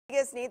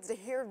Vegas needs to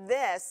hear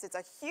this. It's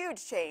a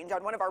huge change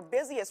on one of our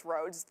busiest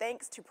roads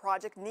thanks to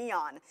Project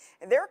Neon.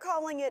 They're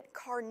calling it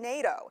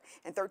car-nado.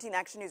 And 13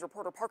 Action News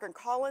reporter Parker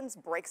Collins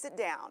breaks it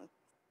down.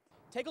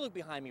 Take a look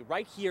behind me.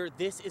 Right here,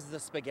 this is the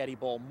Spaghetti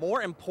Bowl.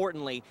 More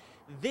importantly,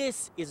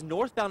 this is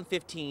northbound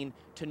 15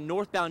 to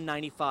northbound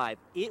 95.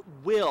 It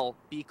will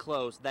be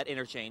closed, that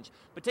interchange.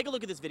 But take a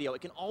look at this video.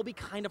 It can all be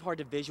kind of hard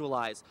to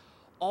visualize.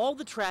 All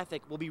the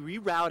traffic will be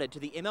rerouted to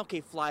the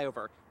MLK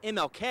flyover.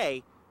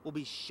 MLK will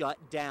be shut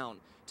down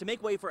to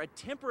make way for a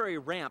temporary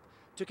ramp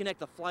to connect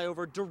the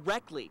flyover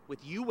directly with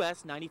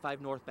US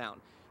 95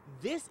 northbound.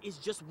 This is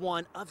just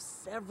one of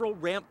several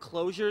ramp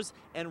closures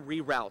and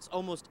reroutes.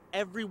 Almost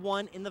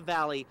everyone in the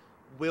valley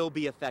will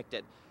be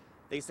affected.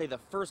 They say the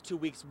first 2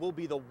 weeks will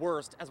be the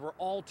worst as we're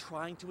all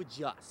trying to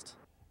adjust.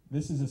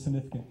 This is a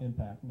significant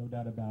impact, no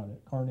doubt about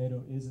it.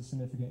 car-nado is a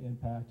significant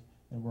impact,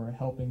 and we're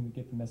helping to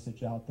get the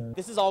message out there.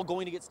 This is all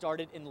going to get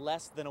started in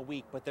less than a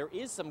week, but there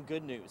is some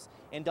good news.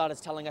 NDOT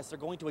is telling us they're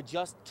going to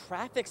adjust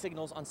traffic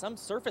signals on some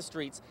surface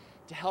streets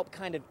to help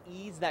kind of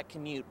ease that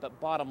commute. But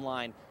bottom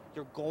line,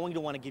 you're going to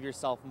want to give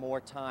yourself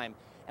more time.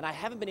 And I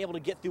haven't been able to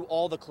get through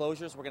all the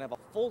closures. We're going to have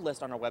a full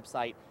list on our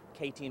website,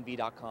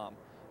 KTNV.com.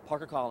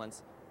 Parker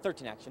Collins,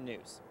 13 Action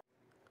News.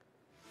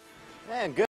 And good.